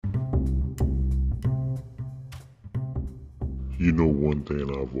One thing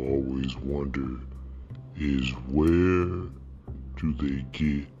I've always wondered is where do they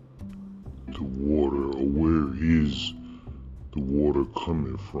get the water, or where is the water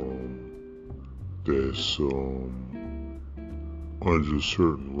coming from that's under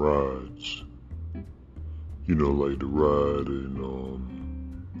certain rides? Like the ride in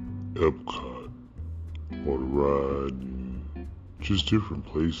Epcot, or the ride in just different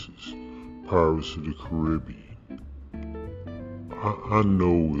places. Pirates of the Caribbean. I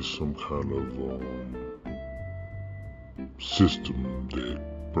know it's some kind of system that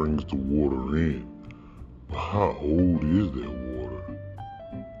brings the water in, but how old is that water?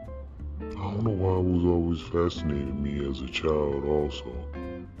 I don't know why it was always fascinating me as a child also.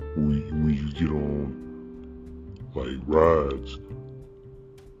 When you get on like rides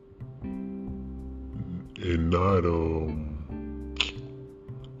and not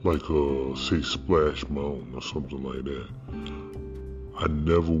like say Splash Mountain or something like that. I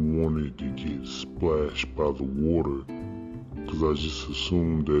never wanted to get splashed by the water because I just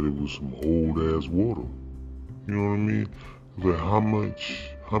assumed that it was some old ass water. You know what I mean? Like how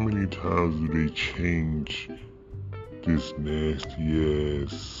many times do they change this nasty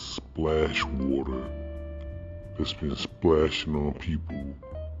ass splash water that's been splashing on people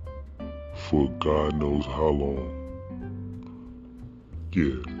for God knows how long?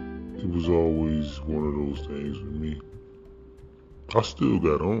 Yeah, it was always one of those things with me. I still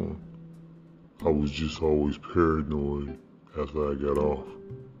got on. I was just always paranoid after I got off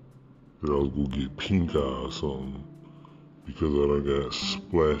that I was gonna get pink eye or something because I done got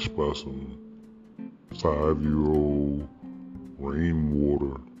splashed by some 5-year-old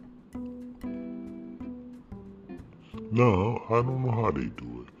rainwater. No, I don't know how they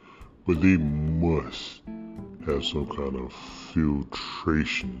do it, but they must have some kind of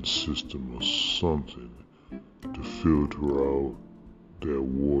filtration system or something to filter out that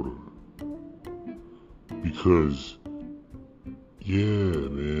water. Because, yeah,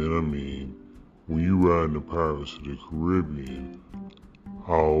 man, I mean, when you ride in the Pirates of the Caribbean,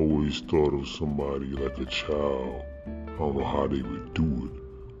 I always thought of somebody like a child. I don't know how they would do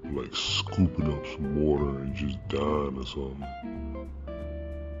it, like scooping up some water and just dying or something.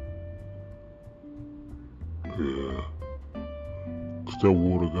 Yeah. Cause that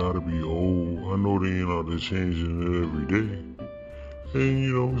water gotta be old. I know they ain't out there changing it every day.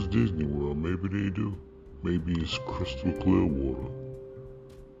 And it's Disney World. Maybe they do. Maybe it's crystal clear water.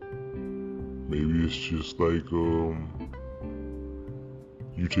 Maybe it's just like you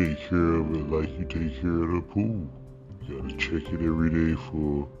take care of it like you take care of the pool. You gotta check it every day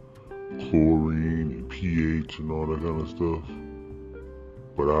for chlorine and pH and all that kind of stuff.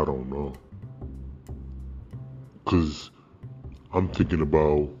 But I don't know. Cause I'm thinking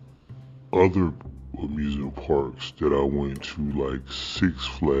about other amusement parks that I went to, like Six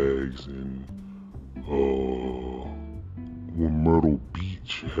Flags and when Myrtle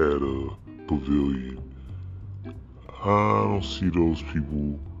Beach had a pavilion. I don't see those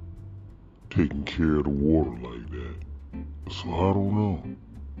people taking care of the water like that. So I don't know.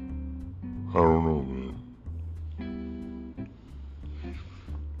 I don't know, man.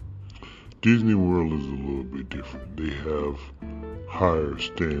 Disney World is a little bit different. They have higher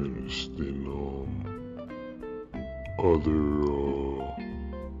standards than other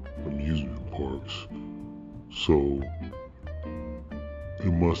amusement parks. So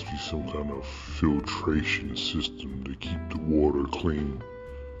it must be some kind of filtration system to keep the water clean.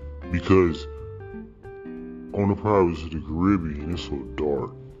 Because on the Pirates of the Caribbean, it's so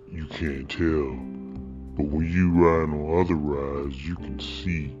dark, you can't tell. But when you ride on other rides, you can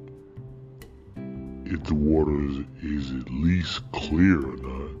see if the water is at least clear or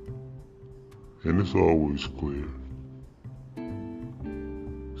not. And it's always clear.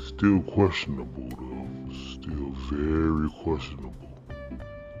 Still questionable though. Still very questionable.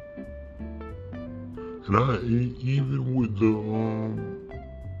 And even with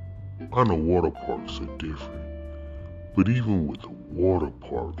I know water parks are different. But even with the water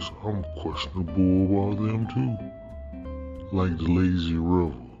parks, I'm questionable about them too. Like the lazy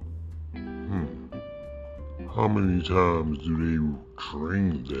river. How many times do they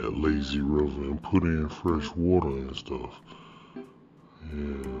drain that lazy river and put in fresh water and stuff?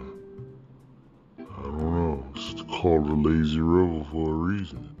 Yeah, I don't know. It's called the lazy river for a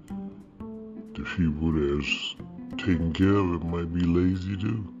reason. The people that's taking care of it might be lazy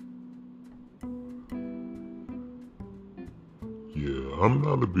too. Yeah, I'm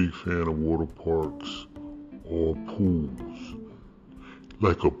not a big fan of water parks or pools.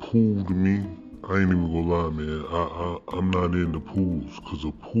 Like a pool to me, I ain't even gonna lie, man. I'm not into pools, cause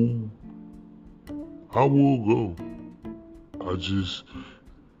a pool, I will go.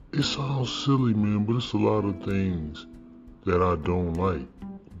 it sounds silly, man, but it's a lot of things that I don't like.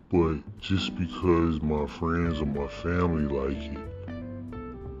 But just because my friends or my family like it,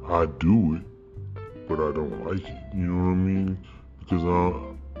 I do it, but I don't like it. You know what I mean?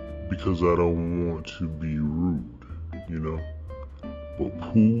 Because I don't want to be rude, you know? But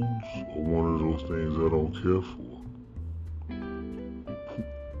pools are one of those things I don't care for.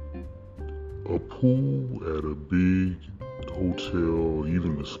 A pool at a big hotel,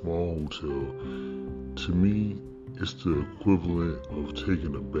 even a small hotel, to me, it's the equivalent of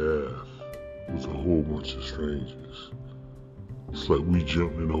taking a bath with a whole bunch of strangers. It's like we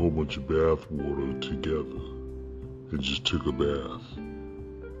jumped in a whole bunch of bath water together and just took a bath.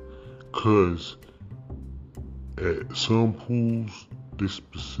 'Cause at some pools, they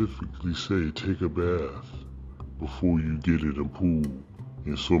specifically say take a bath before you get in a pool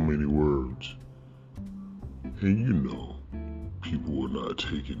in so many words. And you know, people are not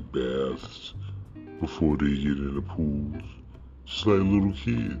taking baths before they get in the pools. Just like little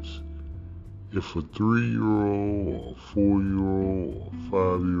kids. If a 3-year-old or a 4-year-old or a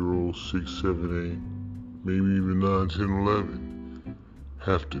 5-year-old, 6, 7, 8, maybe even 9, 10, 11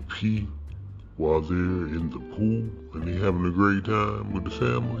 have to pee while they're in the pool and they having a great time with the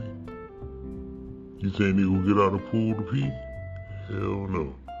family, you think they gonna get out of the pool to pee? Hell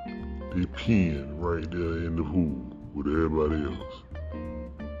no. They peeing right there in the pool with everybody else.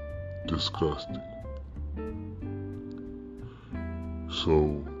 Disgusting.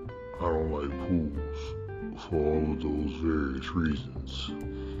 So I don't like pools for all of those various reasons.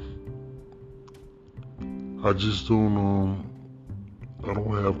 I just don't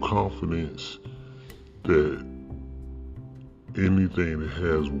have confidence that anything that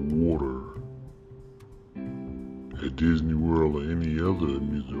has water at Disney World or any other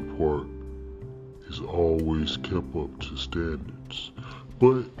amusement park is always kept up to standards.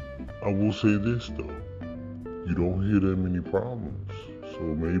 But I will say this though, you don't hear that many problems. So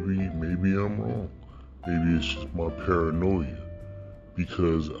maybe I'm wrong. Maybe it's just my paranoia.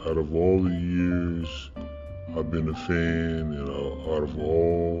 Because out of all the years I've been a fan, and out of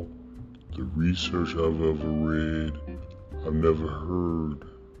all the research I've ever read, I've never heard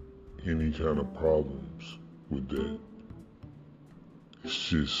any kind of problems with that. It's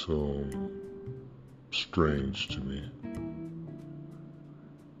just strange to me.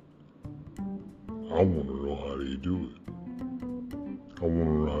 I want to know how they do it. I want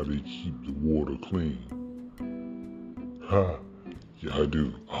to know how they keep the water clean. Yeah, I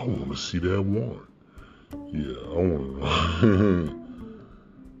do. I want to see that water. Yeah, I want to know.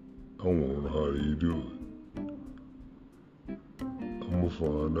 I want to know how they do it. I'm going to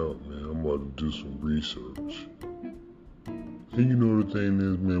find out, man. I'm about to do some research. And you know the thing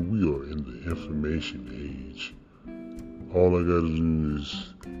is, man, we are in the information age. All I got to do is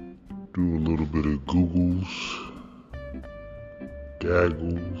do a little bit of Googles,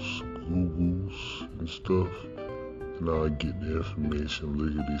 and stuff, and I'll get the information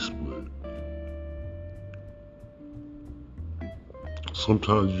lickety split.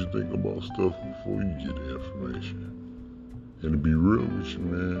 Sometimes you think about stuff before you get the information. And to be real with you,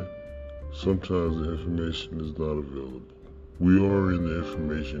 man, sometimes the information is not available. We are in the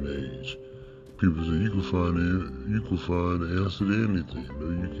information age. People say you can find the answer to anything. No,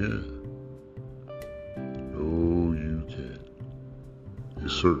 you can't. No, you can't.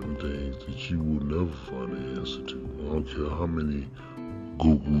 There's certain things that you will never find the answer to. I don't care how many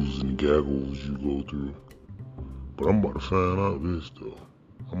Googles and gaggles you go through. But I'm about to find out this though.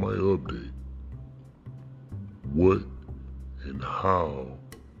 I might update. What and how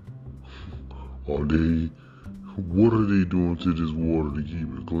what are they doing to this water to keep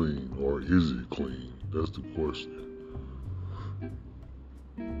it clean? Or is it clean? That's the question.